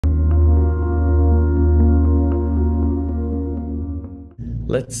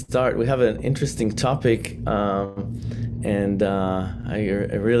let's start. We have an interesting topic, and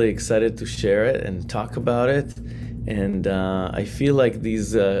I'm really excited to share it and talk about it. And I feel like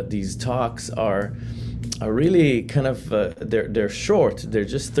these talks are really kind of they're short. They're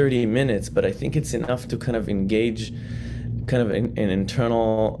just 30 minutes, but I think it's enough to kind of engage kind of in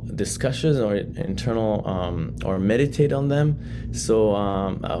internal discussions or internal or meditate on them. So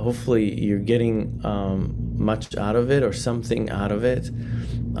hopefully you're getting much out of it or something out of it.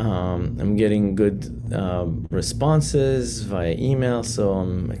 I'm getting good responses via email, so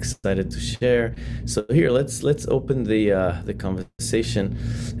I'm excited to share. So here, let's open the conversation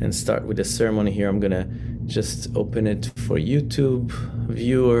and start with the ceremony. Here, I'm gonna just open it for YouTube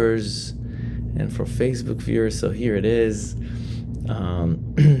viewers and for Facebook viewers. So here it is.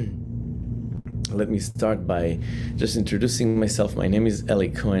 Let me start by just introducing myself. My name is Eli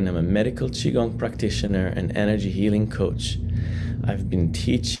Cohen. I'm a medical Qigong practitioner and energy healing coach. I've been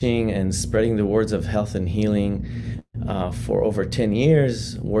teaching and spreading the words of health and healing for over 10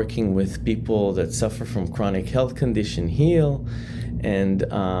 years, working with people that suffer from chronic health condition heal. And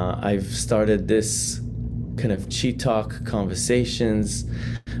I've started this kind of Chi Talk conversations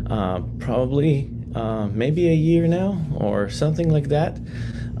probably maybe a year now or something like that.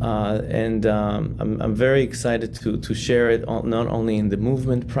 I'm very excited to share it not only in the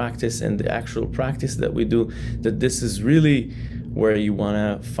movement practice and the actual practice that we do, that this is really where you want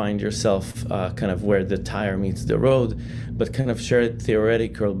to find yourself, kind of where the tire meets the road, but kind of share a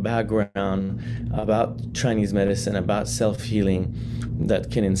theoretical background about Chinese medicine, about self-healing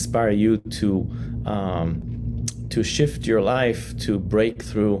that can inspire you to shift your life, to break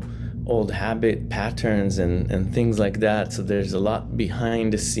through old habit patterns and things like that. So there's a lot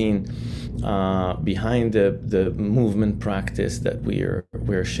behind the scene, behind the movement practice that we're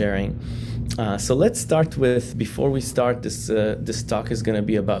sharing. So let's start with, before we start, this talk is going to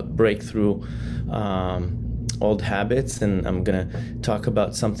be about breakthrough old habits, and I'm going to talk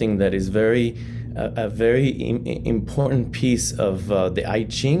about something that is a very important piece of the I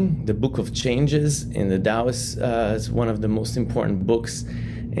Ching, the Book of Changes in the Taoist. It's one of the most important books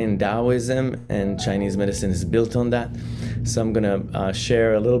in Taoism, and Chinese medicine is built on that. So I'm gonna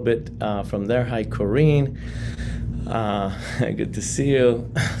share a little bit from there. Hi, Corinne. Good to see you.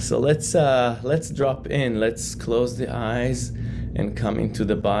 So let's drop in. Let's close the eyes and come into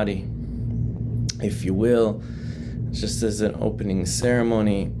the body, if you will, just as an opening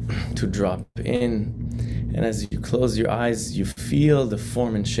ceremony to drop in. And as you close your eyes, you feel the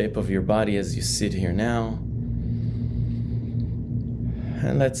form and shape of your body as you sit here now.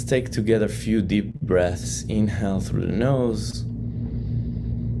 And let's take together a few deep breaths. Inhale through the nose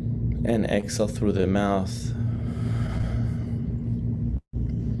and exhale through the mouth.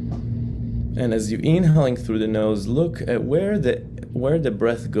 And as you're inhaling through the nose, look at where the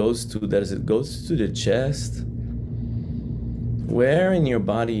breath goes to. Does it go to the chest? Where in your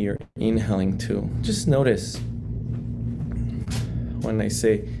body you're inhaling to? Just notice. When I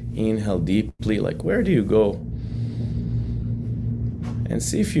say inhale deeply, like, where do you go? And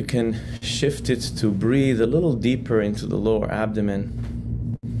see if you can shift it to breathe a little deeper into the lower abdomen,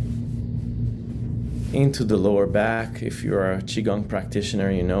 into the lower back. If you're a Qigong practitioner,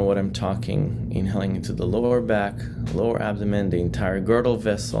 you know what I'm talking. Inhaling into the lower back, lower abdomen, the entire girdle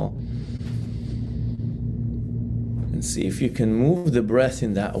vessel. And see if you can move the breath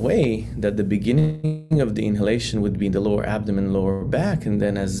in that way, that the beginning of the inhalation would be in the lower abdomen, lower back. And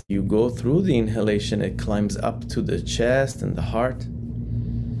then as you go through the inhalation, it climbs up to the chest and the heart.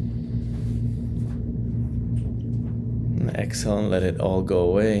 And exhale and let it all go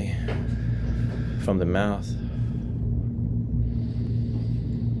away from the mouth.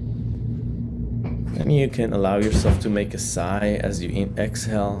 And you can allow yourself to make a sigh as you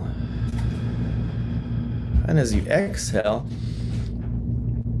exhale. And as you exhale,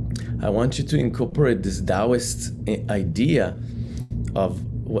 I want you to incorporate this Taoist idea of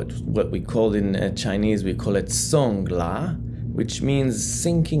what we call in Chinese, we call it Song La, which means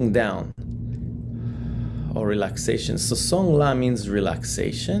sinking down or relaxation. So Song La means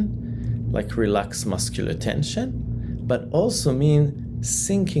relaxation, like relax muscular tension, but also mean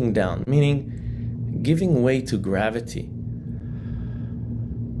sinking down, meaning giving way to gravity.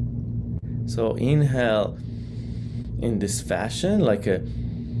 So inhale in this fashion, like a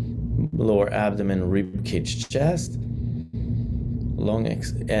lower abdomen, rib cage, chest, and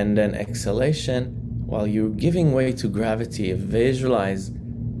then exhalation, while you're giving way to gravity. Visualize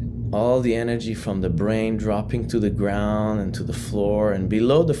all the energy from the brain dropping to the ground and to the floor, and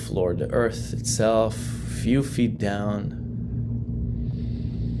below the floor, the earth itself, few feet down.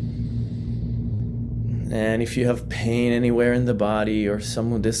 And if you have pain anywhere in the body or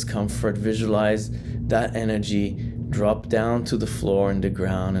some discomfort, visualize that energy drop down to the floor and the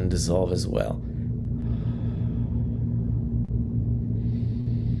ground and dissolve as well.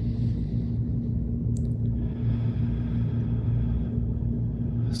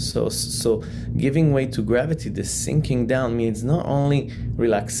 So giving way to gravity, this sinking down, means not only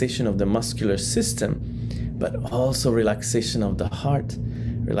relaxation of the muscular system, but also relaxation of the heart,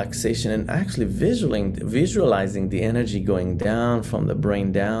 relaxation, and actually visualizing the energy going down from the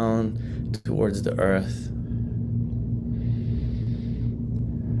brain down towards the earth.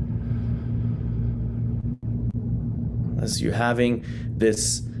 As you're having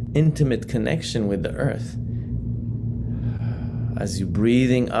this intimate connection with the earth, as you're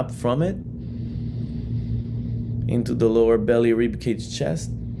breathing up from it into the lower belly, ribcage, chest,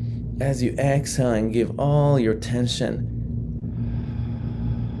 as you exhale and give all your tension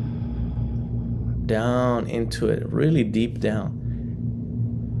down into it, really deep down,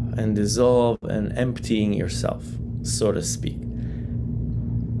 and dissolve and emptying yourself, so to speak.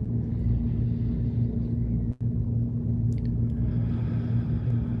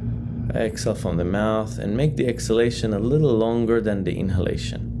 Exhale from the mouth and make the exhalation a little longer than the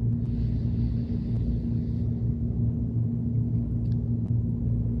inhalation.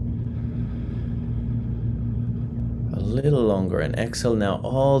 A little longer, and exhale now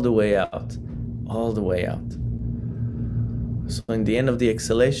all the way out, all the way out. So in the end of the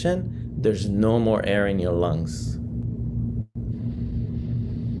exhalation, there's no more air in your lungs.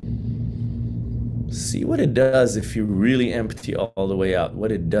 See what it does if you really empty all the way out,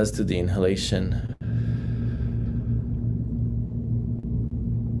 what it does to the inhalation.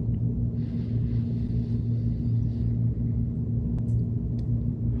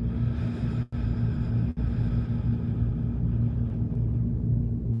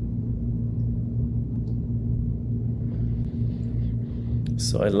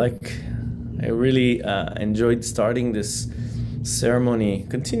 So I really enjoyed starting this ceremony.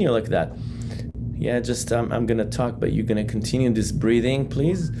 Continue like that. Yeah, just I'm gonna talk, but you're gonna continue this breathing,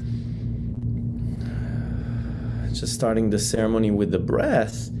 please. Just starting the ceremony with the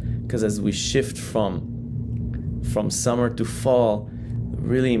breath, because as we shift from summer to fall, a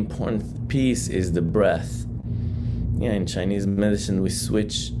really important piece is the breath. Yeah, in Chinese medicine, we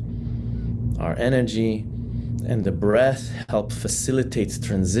switch our energy, and the breath helps facilitate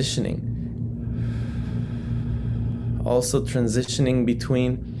transitioning. Also transitioning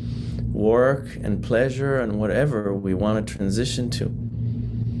between work and pleasure and whatever we want to transition to.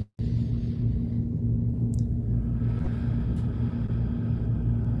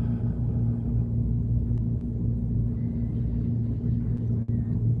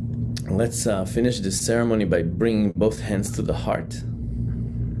 Let's finish this ceremony by bringing both hands to the heart.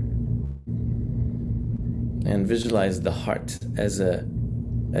 And visualize the heart as a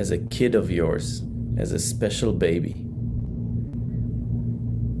kid of yours, as a special baby.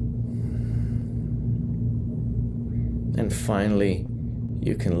 And finally,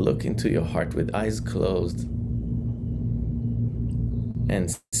 you can look into your heart with eyes closed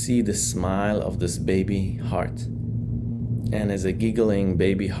and see the smile of this baby heart. And as a giggling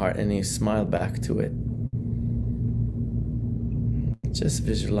baby heart, and you smile back to it. Just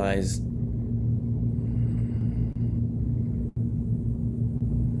visualize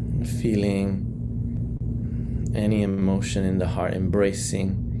feeling any emotion in the heart,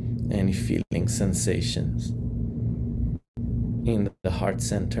 embracing any feeling, sensations in the heart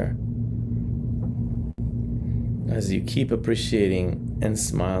center. As you keep appreciating and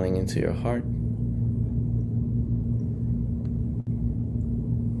smiling into your heart,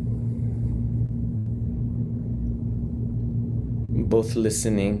 both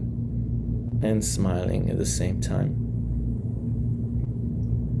listening and smiling at the same time.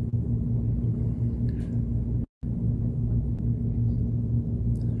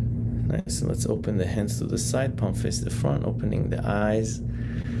 Nice, and let's open the hands to the side, palm face the front, opening the eyes.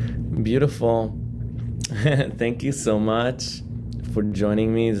 Beautiful. Thank you so much for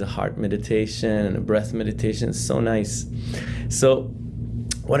joining me. It's a heart meditation and a breath meditation. So nice. So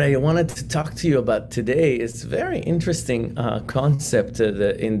what I wanted to talk to you about today is a very interesting concept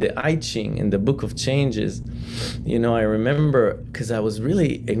in the I Ching, in the Book of Changes. You know, I remember because I was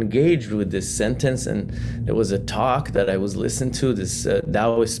really engaged with this sentence, and there was a talk that I was listening to, this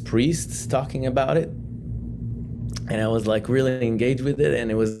Taoist priest talking about it. And I was like really engaged with it,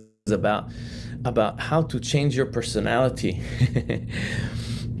 and it was about how to change your personality.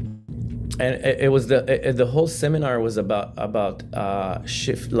 And it was the whole seminar was about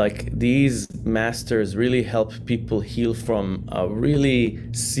shift. Like, these masters really help people heal from a really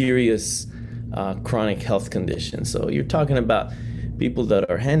serious chronic health conditions. So you're talking about people that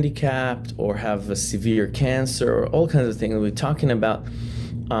are handicapped or have a severe cancer or all kinds of things. We're talking about,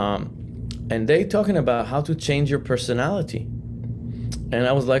 and they're talking about how to change your personality. And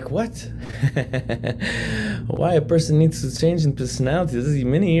I was like, what? Why a person needs to change in personality? This is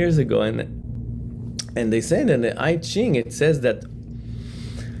many years ago. And they said in the I Ching, it says that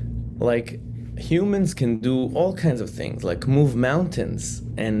like humans can do all kinds of things, like move mountains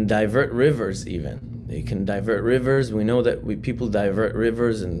and divert rivers even. They can divert rivers. We know that people divert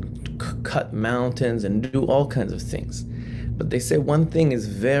rivers and cut mountains and do all kinds of things. But they say one thing is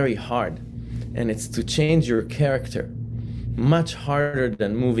very hard, and it's to change your character. Much harder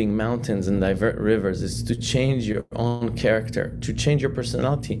than moving mountains and divert rivers is to change your own character, to change your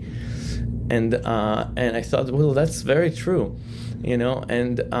personality. And I thought, well, that's very true, you know,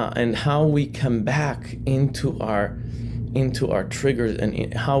 and how we come back into our triggers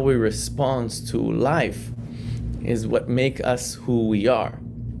and how we respond to life is what make us who we are.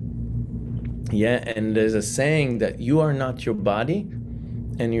 Yeah, and there's a saying that you are not your body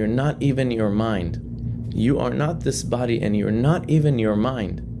and you're not even your mind. You are not this body and you're not even your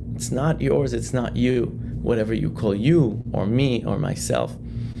mind. It's not yours, it's not you, whatever you call you or me or myself.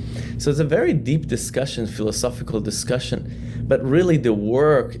 So it's a very deep discussion, philosophical discussion, but really the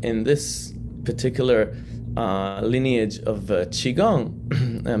work in this particular lineage of Qigong,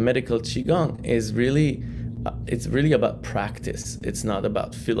 medical Qigong, is really, it's really about practice. It's not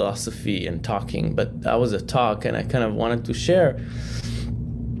about philosophy and talking, but that was a talk, and I kind of wanted to share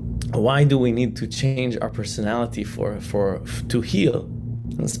why do we need to change our personality to heal?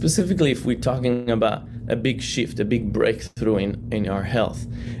 And specifically, if we're talking about a big shift, a big breakthrough in our health,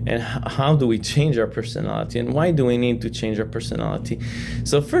 and how do we change our personality, and why do we need to change our personality?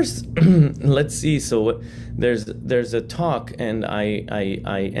 So first, let's see. So there's a talk, and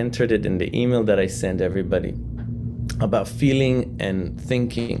I entered it in the email that I sent everybody about feeling and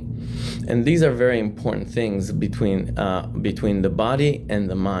thinking. And these are very important things between the body and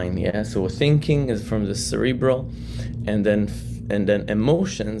the mind. Yeah. So thinking is from the cerebral, and then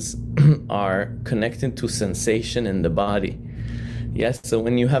emotions are connected to sensation in the body. Yes. So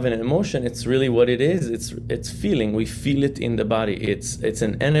when you have an emotion, it's really what it is. It's feeling. We feel it in the body. It's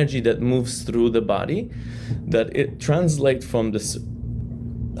an energy that moves through the body, that it translates from this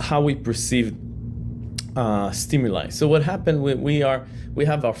how we perceive stimuli. So what happened? We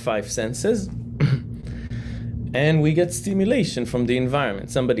have our five senses, and we get stimulation from the environment.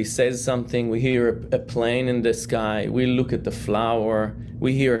 Somebody says something, we hear a plane in the sky, we look at the flower,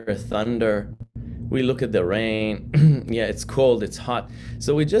 we hear a thunder, we look at the rain. Yeah, it's cold, it's hot.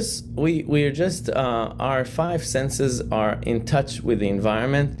 So we're just our five senses are in touch with the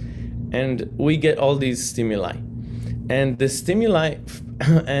environment, and we get all these stimuli. And the stimuli,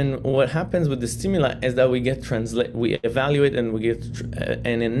 and what happens with the stimuli is that we evaluate, and we get,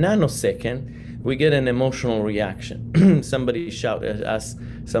 and in nanosecond, we get an emotional reaction. Somebody shouted at us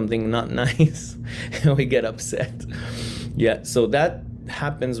something not nice, and we get upset. Yeah, so that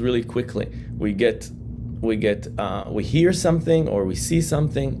happens really quickly. We hear something or we see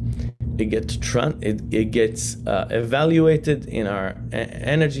something. It gets evaluated in our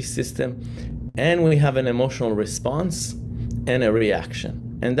energy system, and we have an emotional response and a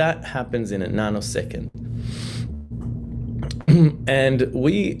reaction, and that happens in a nanosecond. And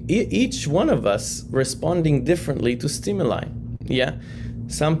each one of us responding differently to stimuli. Yeah,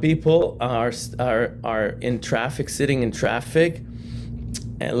 some people are in traffic, sitting in traffic,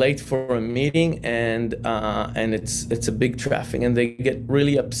 late for a meeting, and it's a big traffic, and they get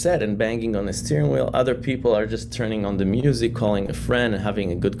really upset and banging on the steering wheel. Other people are just turning on the music, calling a friend, and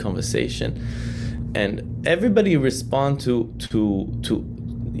having a good conversation. And everybody respond to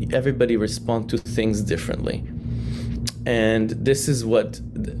things differently. And this is what,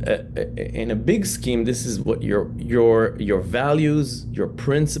 in a big scheme, this is what your values, your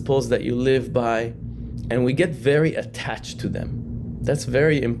principles that you live by, and we get very attached to them. That's a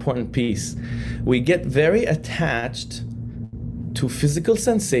very important piece. We get very attached to physical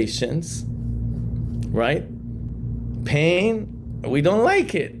sensations, right? Pain, we don't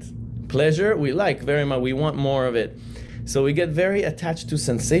like it. Pleasure, we like very much. We want more of it. So we get very attached to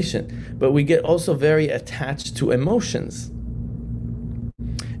sensation, but we get also very attached to emotions.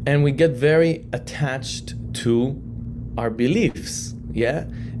 And we get very attached to our beliefs. Yeah?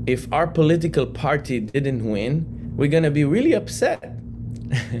 If our political party didn't win, we're going to be really upset.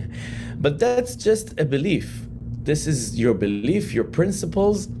 But that's just a belief. This is your belief, your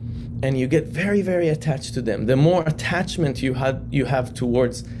principles, and you get very, very attached to them. The more attachment you have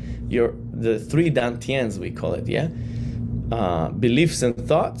towards the three dantians, we call it, yeah? Beliefs and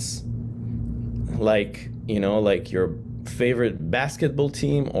thoughts, like, you know, like your favorite basketball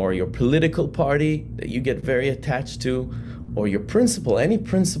team or your political party that you get very attached to, or your principle, any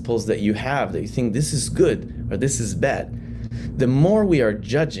principles that you have that you think this is good or this is bad, the more we are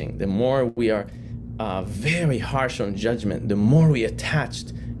judging, the more we are very harsh on judgment, the more we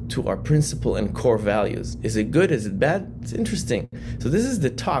attached to our principle and core values. Is it good? Is it bad? It's interesting. So this is the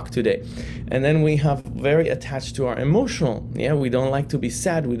talk today. And then we have very attached to our emotional. Yeah, we don't like to be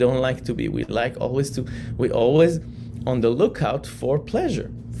sad. We don't like to be, we always on the lookout for pleasure,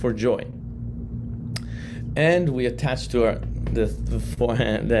 for joy. And we attach to our,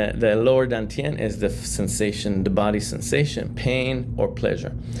 the lower dantian is the sensation, the body sensation, pain or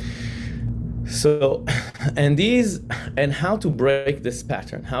pleasure. So, and how to break this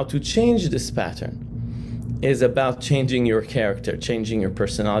pattern, how to change this pattern is about changing your character, changing your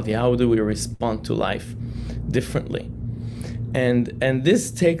personality. How do we respond to life differently? And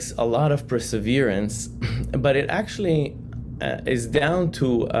this takes a lot of perseverance, but it actually is down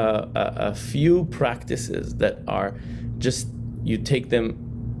to a few practices that are just, you take them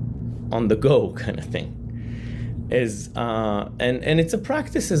on the go kind of thing. And it's a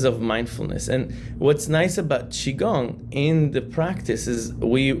practices of mindfulness. And what's nice about Qigong in the practice is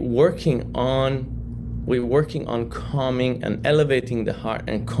we're working on calming and elevating the heart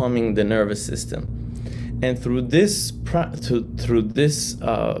and calming the nervous system. And through this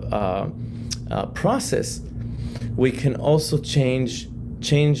process, we can also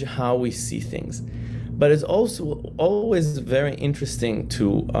change how we see things. But it's also always very interesting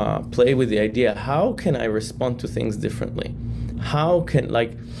to play with the idea, how can I respond to things differently? How can,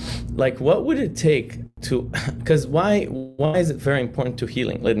 like what would it take to, because why is it very important to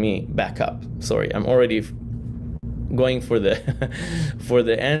healing? Let me back up. Sorry, I'm already going for the for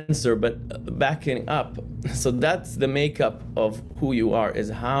the answer, but backing up. So that's the makeup of who you are, is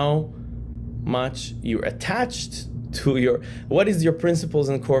how much you're attached to your, what is your principles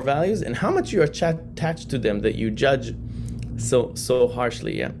and core values, and how much you are attached to them that you judge so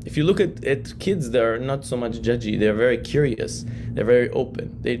harshly. Yeah, if you look at kids, they're not so much judgy, they're very curious, they're very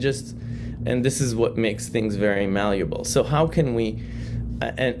open, they just, and this is what makes things very malleable. So how can we,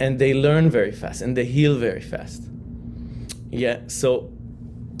 and they learn very fast and they heal very fast. Yeah, so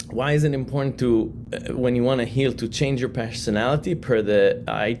why is it important to, when you want to heal, to change your personality per the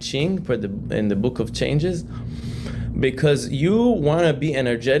I Ching, in the Book of Changes? Because you want to be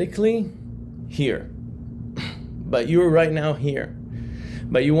energetically here, but you're right now here,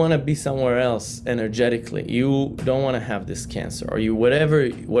 but you want to be somewhere else energetically. You don't want to have this cancer, or you whatever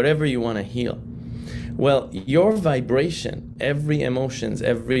you want to heal. Well, your vibration, every emotions,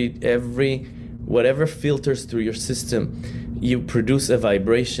 every whatever filters through your system, you produce a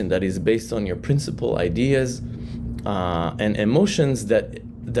vibration that is based on your principle, ideas, and emotions that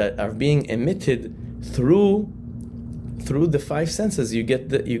are being emitted through the five senses. You get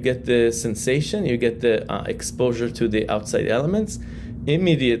the sensation, you get the exposure to the outside elements.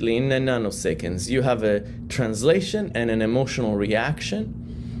 Immediately, in the nanoseconds, you have a translation and an emotional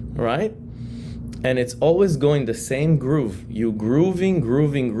reaction, right? And it's always going the same groove. You grooving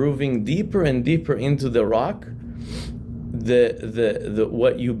deeper and deeper into the rock, the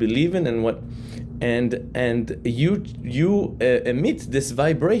what you believe in, and what, and you emit this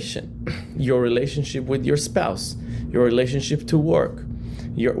vibration. Your relationship with your spouse, your relationship to work,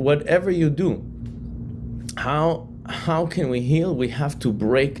 your whatever you do. How can we heal? We have to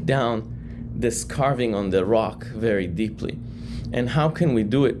break down this carving on the rock very deeply. And how can we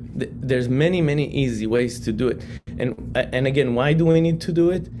do it? There's many easy ways to do it. And again, why do we need to do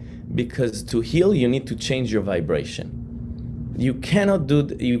it? Because to heal, you need to change your vibration. You cannot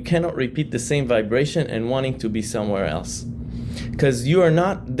repeat the same vibration and wanting to be somewhere else. Because you are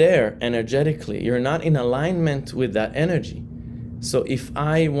not there energetically. You're not in alignment with that energy. So if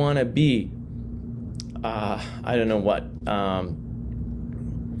I want to be, I don't know what,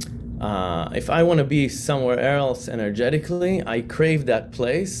 if I want to be somewhere else energetically, I crave that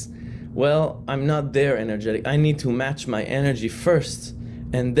place. Well, I'm not there energetic. I need to match my energy first,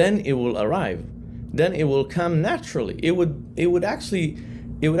 and then it will arrive. Then it will come naturally. It would actually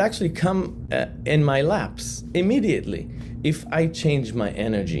come in my laps immediately if I change my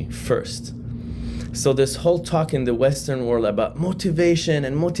energy first. So this whole talk in the Western world about motivation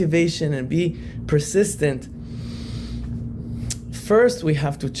and be persistent. First, we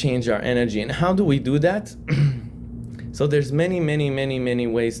have to change our energy. And how do we do that? So there's many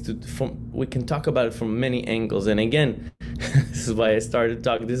ways we can talk about it from many angles. And again, this is why I started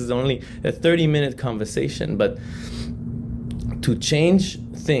talking. This is only a 30-minute conversation, but to change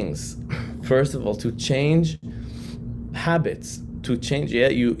things, first of all, to change habits, to change. Yeah,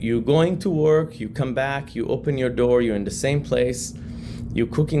 you going to work, you come back, you open your door, you're in the same place, you're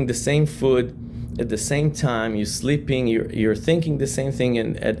cooking the same food at the same time, you're sleeping, you're thinking the same thing,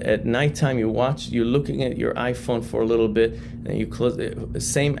 and at nighttime you're looking at your iPhone for a little bit, and you close the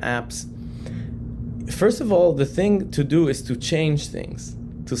same apps. First of all, the thing to do is to change things,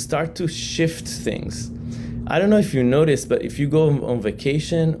 to start to shift things. I don't know if you noticed, but if you go on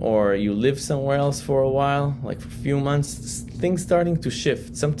vacation or you live somewhere else for a while, like for a few months, things starting to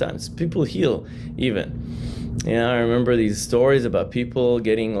shift. Sometimes people heal even. I remember these stories about people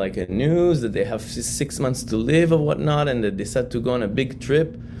getting like a news that they have 6 months to live or whatnot, and they decide to go on a big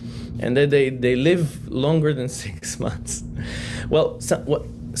trip, and then they live longer than 6 months. Well,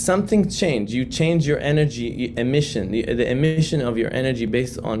 something changed. You change your energy emission, the emission of your energy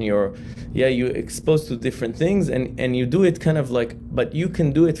based on your, you're exposed to different things, and you do it kind of like, but you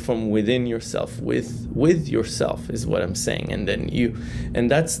can do it from within yourself, with yourself is what I'm saying. And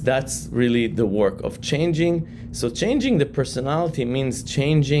that's really the work of changing. So changing the personality means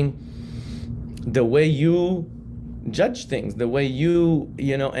changing the way you judge things, the way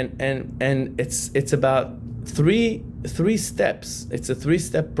and it's about three steps. It's a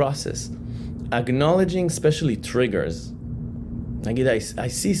 3-step process. Acknowledging, especially triggers. Like I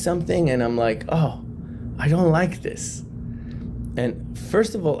see something and I'm like, oh, I don't like this. And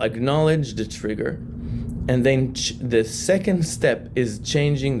first of all, acknowledge the trigger. And then the second step is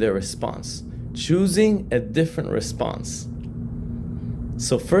changing the response, choosing a different response.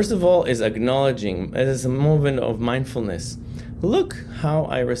 So first of all is acknowledging, as a movement of mindfulness. Look how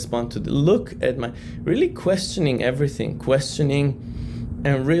I respond to look at really questioning everything,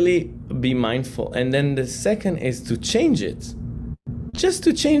 and really be mindful. And then the second is to change it. Just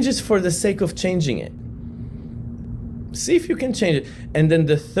to change it for the sake of changing it. See if you can change it. And then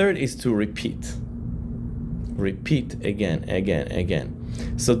the third is to repeat. Repeat again.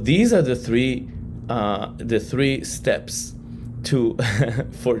 So these are the three steps to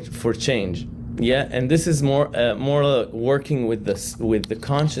for change. Yeah, and this is more working with the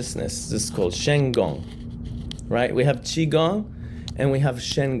consciousness. This is called Shen Gong, right? We have Qi Gong and we have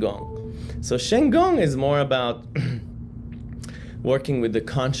Shen Gong. So Shen Gong is more about working with the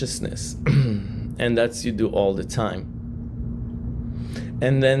consciousness, and that's you do all the time.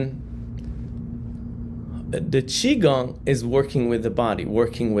 And then the Qigong is working with the body,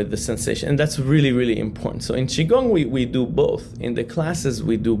 working with the sensation, and that's really, really important. So in Qigong, we do both. In the classes,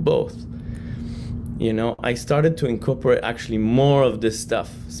 we do both. I started to incorporate actually more of this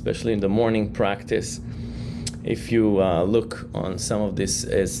stuff, especially in the morning practice. If you look on some of this,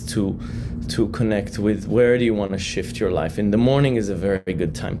 is to connect with where do you want to shift your life. In the morning is a very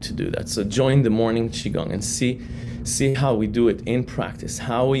good time to do that. So join the morning Qigong and see how we do it in practice,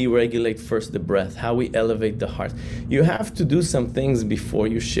 how we regulate first the breath, how we elevate the heart. You have to do some things before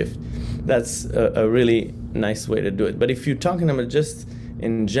you shift. That's a really nice way to do it. But if you're talking about just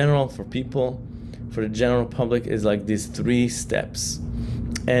in general for people, for the general public, is like these 3 steps.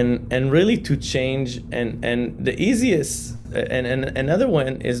 And really to change, and the easiest, and another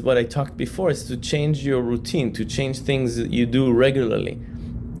one is what I talked before, is to change your routine, to change things that you do regularly,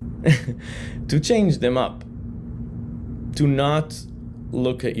 to change them up, to not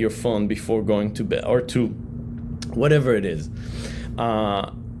look at your phone before going to bed, or to whatever it is,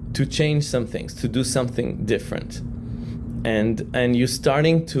 to change some things, to do something different, and you're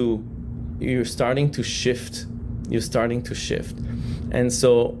starting to shift. And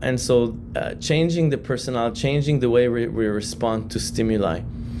so changing the personality, changing the way we respond to stimuli,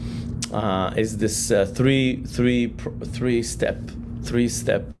 is this three step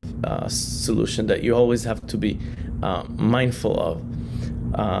solution that you always have to be mindful of.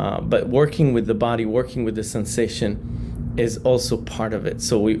 But working with the body, working with the sensation is also part of it.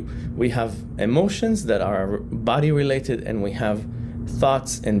 So we have emotions that are body related, and we have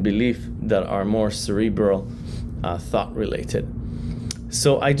thoughts and belief that are more cerebral, thought related.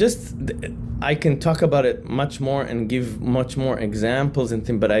 So I can talk about it much more and give much more examples and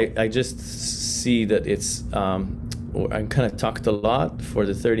things, but I just see that it's I kind of talked a lot for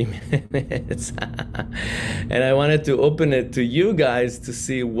the 30 minutes and I wanted to open it to you guys to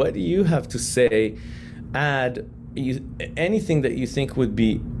see what you have to say, add anything that you think would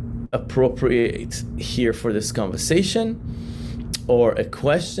be appropriate here for this conversation, or a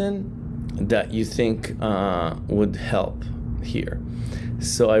question that you think would help here.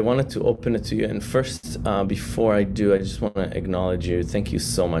 So I wanted to open it to you. And first, before I do, I just want to acknowledge you. Thank you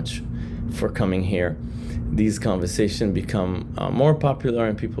so much for coming here. These conversations become more popular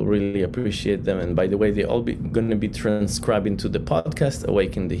and people really appreciate them. And by the way, they all going to be transcribed into the podcast,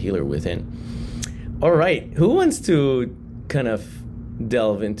 Awaken the Healer Within. All right, who wants to kind of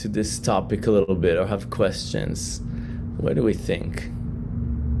delve into this topic a little bit or have questions? What do we think?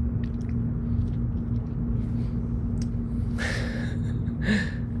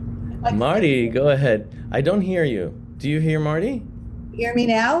 Marty, go ahead. I don't hear you. Do you hear Marty? Hear me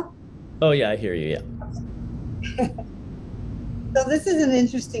now? Oh yeah, I hear you. Yeah. So this is an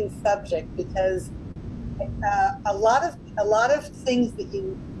interesting subject because a lot of things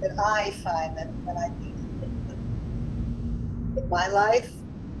that I find that I need in my life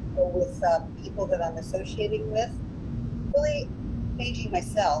or with people that I'm associating with, really changing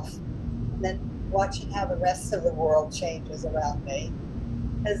myself and then watching how the rest of the world changes around me.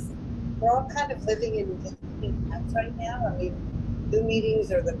 Because we're all kind of living in interesting times right now. I mean, Zoom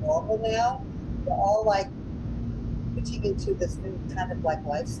meetings are the normal now. We're all like switching into this new kind of like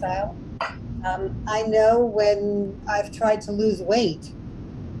lifestyle. I know when I've tried to lose weight,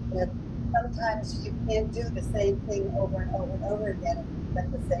 that sometimes you can't do the same thing over and over and over again and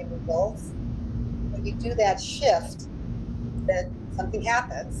get the same results. When you do that shift, then something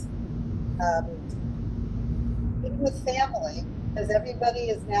happens. Even with family, because everybody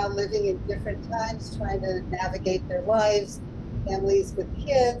is now living in different times, trying to navigate their lives, families with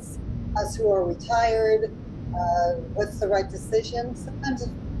kids, us who are retired, what's the right decision? Sometimes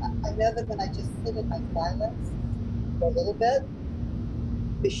I know that when I just sit in my silence for a little bit,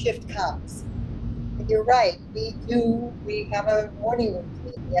 the shift comes. And you're right, we have a morning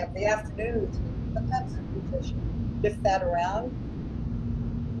routine, we have the afternoon routine. Sometimes we just shift that around,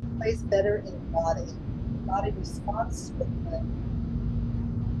 plays better in the body. The body responds with the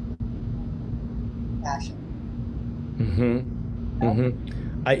passion. Mm-hmm. Mm-hmm.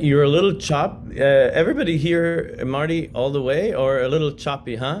 You're a little everybody here, Marty, all the way, or a little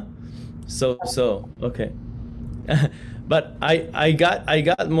choppy, huh? So, okay. But I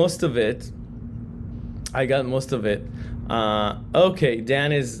got most of it. I got most of it. Okay,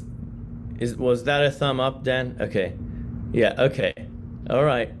 Dan was that a thumb up, Dan? Okay. Yeah, okay. All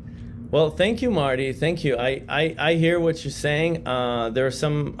right. Well, thank you, Marty. Thank you. I hear what you're saying. There are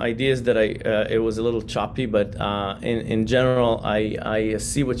some ideas that it was a little choppy, but in general, I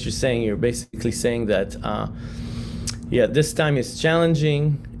see what you're saying. You're basically saying that yeah, this time is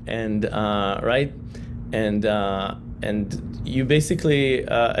challenging and right, and you basically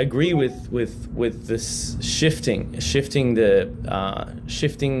agree with this shifting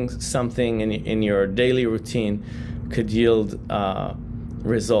something in your daily routine could yield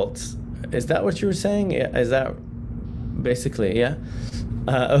results. Is that what you were saying? Is that basically, yeah?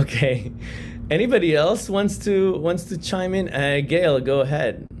 Okay. Anybody else wants to chime in? Gail, go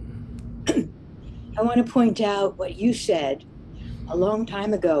ahead. I want to point out what you said a long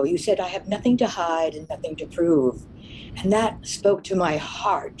time ago. You said, I have nothing to hide and nothing to prove. And that spoke to my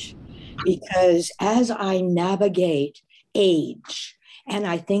heart because as I navigate age, and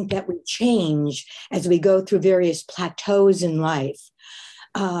I think that we change as we go through various plateaus in life.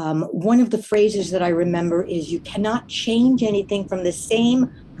 One of the phrases that I remember is you cannot change anything from the same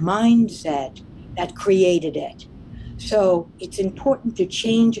mindset that created it. So it's important to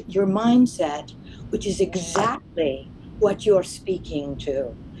change your mindset, which is exactly what you're speaking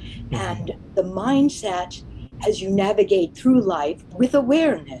to. And the mindset as you navigate through life with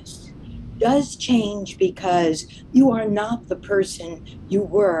awareness does change because you are not the person you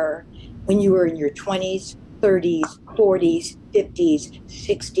were when you were in your 20s, 30s, 40s, 50s,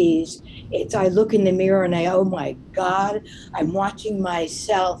 60s. It's I look in the mirror and oh my God, I'm watching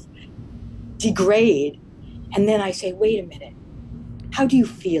myself degrade. And then I say, wait a minute, how do you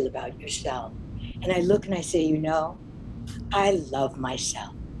feel about yourself? And I look and I say, I love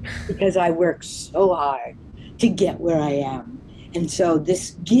myself because I work so hard to get where I am. And so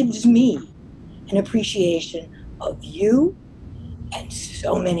this gives me an appreciation of you and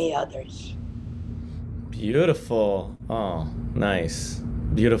so many others. Beautiful. Oh, nice.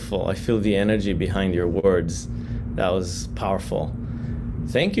 Beautiful. I feel the energy behind your words. That was powerful.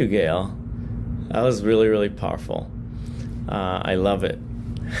 Thank you, Gail. That was really, really powerful. I love it.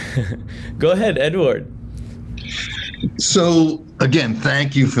 Go ahead, Edward. So again,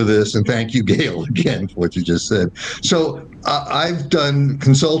 thank you for this, and thank you, Gail, again for what you just said. So I've done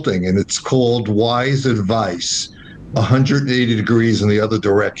consulting, and it's called Wise Advice, 180 degrees in the other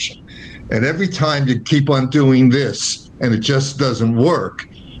direction. And every time you keep on doing this, and it just doesn't work,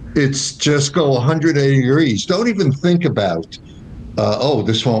 it's just go 180 degrees. Don't even think about, oh,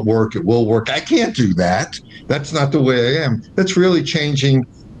 this won't work. It will work. I can't do that. That's not the way I am. That's really changing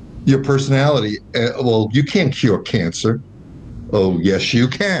your personality. Well, you can't cure cancer. Oh, yes, you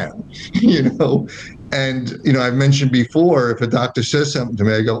can. And I've mentioned before, if a doctor says something to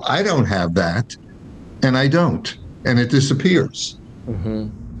me, I go, I don't have that, and I don't. and it disappears.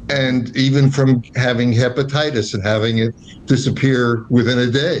 And even from having hepatitis and having it disappear within a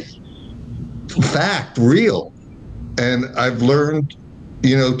day. Fact, real. And I've learned,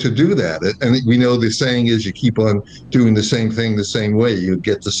 to do that. And we know the saying is you keep on doing the same thing the same way, you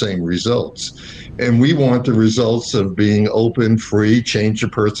get the same results. And we want the results of being open, free, change your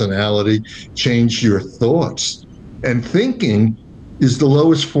personality, change your thoughts. And thinking is the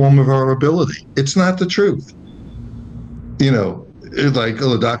lowest form of our ability. It's not the truth. Like,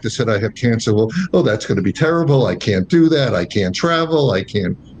 the doctor said I have cancer. Well, that's going to be terrible. I can't do that. I can't travel. I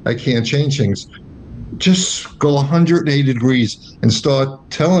can't change things. Just go 180 degrees and start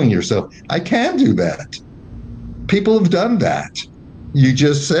telling yourself, I can do that. People have done that. You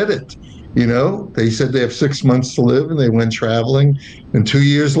just said it. They said they have 6 months to live and they went traveling, and 2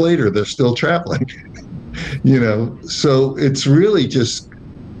 years later, they're still traveling. So it's really just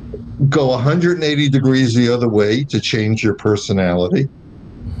go 180 degrees the other way to change your personality.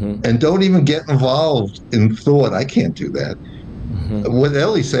 And don't even get involved in thought. I can't do that. What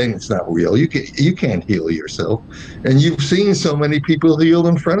Ellie's saying, it's not real. You can't heal yourself. And you've seen so many people heal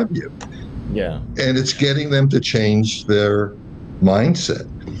in front of you. Yeah. And it's getting them to change their mindset,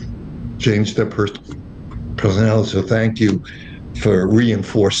 change their personality. So thank you for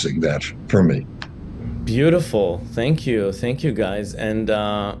reinforcing that for me. Beautiful. Thank you guys. And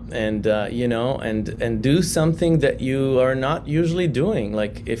do something that you are not usually doing.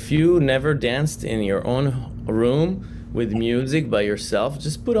 Like, if you never danced in your own room with music by yourself,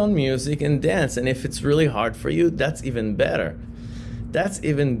 just put on music and dance. And if it's really hard for you, that's even better.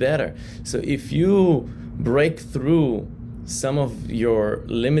 So if you break through some of your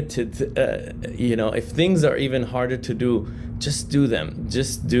limited, if things are even harder to do, just do them.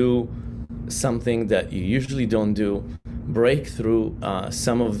 Just do something that you usually don't do. Break through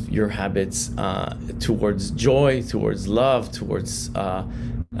some of your habits towards joy, towards love, towards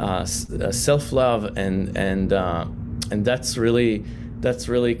self-love, and that's really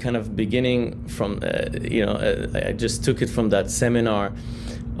kind of beginning from I just took it from that seminar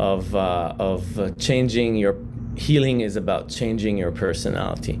of changing your healing is about changing your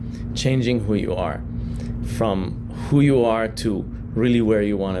personality, changing who you are, from who you are to really where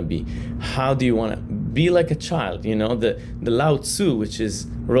you want to be. How do you want to be? Like a child? The Lao Tzu, which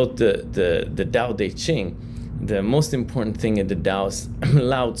wrote the Tao Te Ching. The most important thing in the Tao is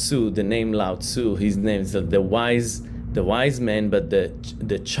Lao Tzu. The name Lao Tzu, his name is the wise man, but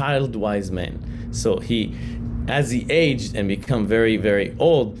the child wise man. So he, as he aged and become very, very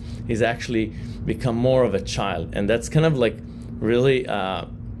old, he's actually become more of a child. And that's kind of like really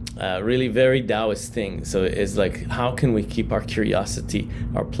really very Taoist thing. So it's like, how can we keep our curiosity,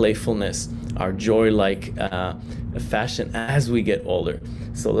 our playfulness, our joy-like fashion as we get older?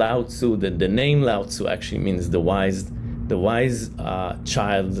 So Lao Tzu, the name Lao Tzu actually means the wise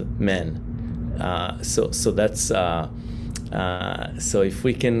child man. So that's so if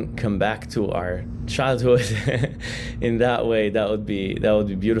we can come back to our childhood in that way, that would be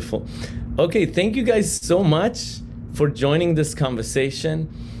beautiful. Okay, thank you guys so much for joining this conversation.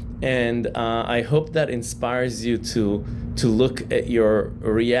 And I hope that inspires you to look at your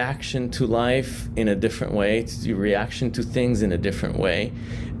reaction to life in a different way, to your reaction to things in a different way.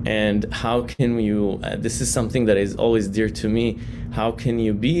 And how can you, this is something that is always dear to me, how can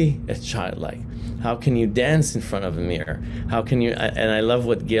you be a childlike? How can you dance in front of a mirror? How can you, and I love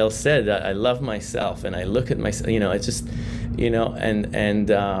what Gail said, I love myself and I look at myself, it's just,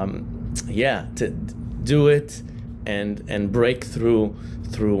 to do it and break through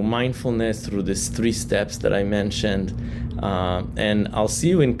mindfulness, through these 3 steps that I mentioned. And I'll see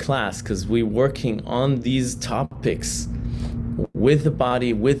you in class, because we're working on these topics with the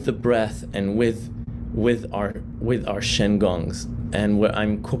body, with the breath, and with our Shengongs. And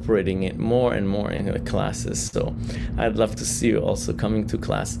I'm incorporating it more and more in the classes. So I'd love to see you also coming to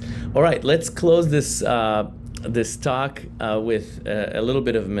class. All right, let's close this talk with a little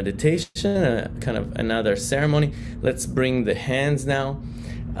bit of meditation, kind of another ceremony. Let's bring the hands now,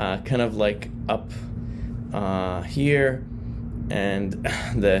 kind of like up here, and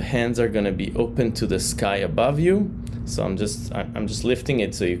the hands are going to be open to the sky above you. So I'm just lifting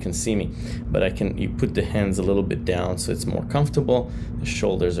it so you can see me, but you put the hands a little bit down so it's more comfortable. The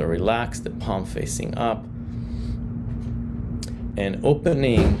shoulders are relaxed, the palm facing up, and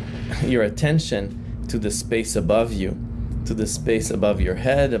opening your attention to the space above you, to the space above your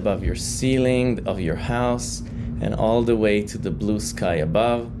head, above your ceiling of your house, and all the way to the blue sky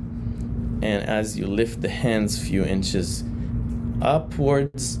above. And as you lift the hands a few inches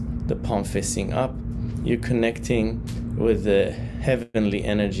upwards, the palm facing up, you're connecting with the heavenly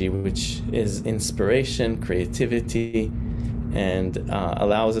energy, which is inspiration, creativity, and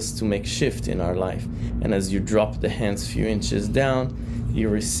allows us to make shift in our life. And as you drop the hands a few inches down, you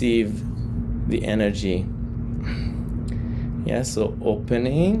receive the energy. Yeah, so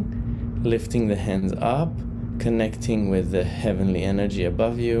opening, lifting the hands up, connecting with the heavenly energy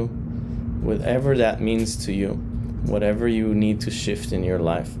above you, whatever that means to you, whatever you need to shift in your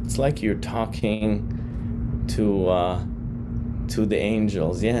life. It's like you're talking to the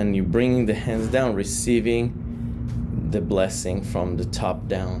angels, yeah, and you bring the hands down, receiving the blessing from the top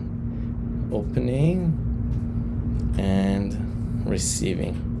down, opening and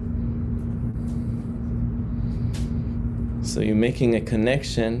receiving. So you're making a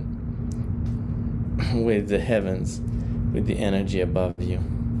connection with the heavens, with the energy above you,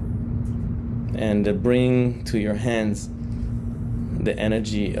 and bring to your hands the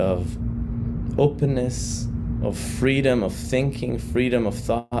energy of openness, of freedom of thinking, freedom of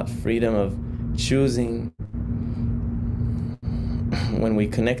thought, freedom of choosing. When we're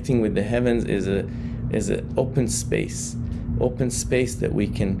connecting with the heavens is an open space that we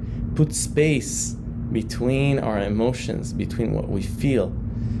can put space between our emotions, between what we feel,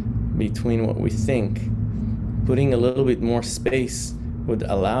 between what we think. Putting a little bit more space would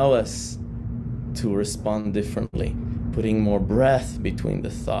allow us to respond differently. Putting more breath between the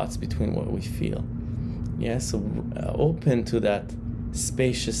thoughts, between what we feel. Yeah, so open to that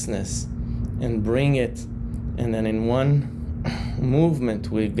spaciousness and bring it. And then in one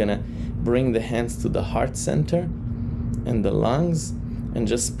movement, we're gonna bring the hands to the heart center and the lungs and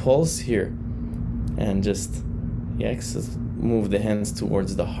just pulse here. And just, yeah, so move the hands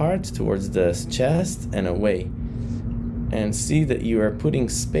towards the heart, towards the chest, and away. And see that you are putting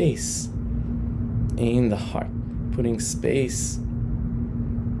space in the heart, putting space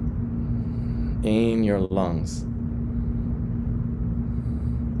in your lungs.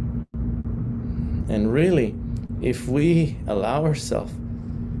 And really, if we allow ourselves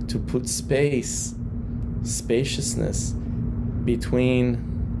to put spaciousness between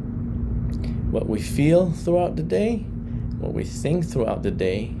what we feel throughout the day, what we think throughout the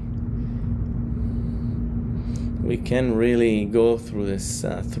day, we can really go through this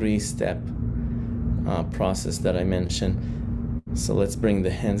three-step process that I mentioned. So let's bring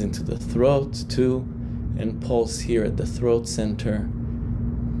the hands into the throat too, and pulse here at the throat center,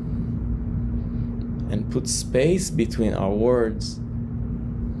 and put space between our words.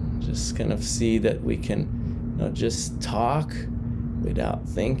 Just kind of see that we can not just talk without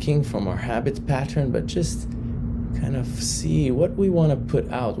thinking from our habit pattern, but just kind of see what we want to put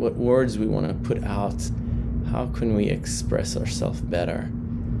out, what words we want to put out. How can we express ourselves better?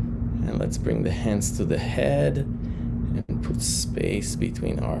 And let's bring the hands to the head and put space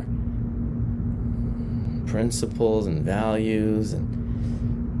between our principles and values, and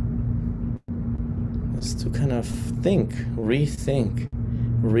just to kind of think, rethink,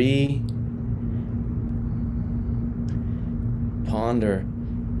 ponder,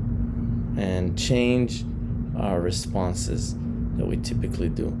 and change our responses that we typically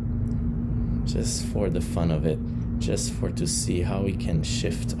do, just for the fun of it, just for to see how we can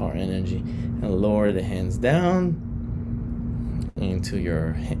shift our energy. And lower the hands down into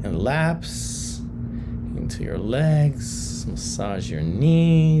your laps, into your legs, massage your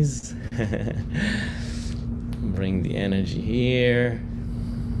knees. Bring the energy here.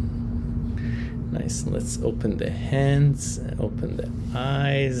 Nice. Let's open the hands, open the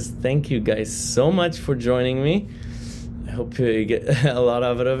eyes. Thank you guys so much for joining me. I hope you get a lot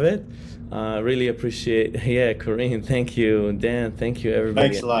out of it. Really appreciate. Yeah, Corinne, thank you. Dan, thank you, everybody.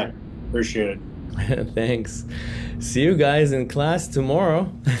 Thanks a lot. Appreciate it. Thanks. See you guys in class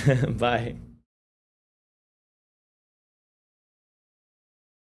tomorrow. Bye.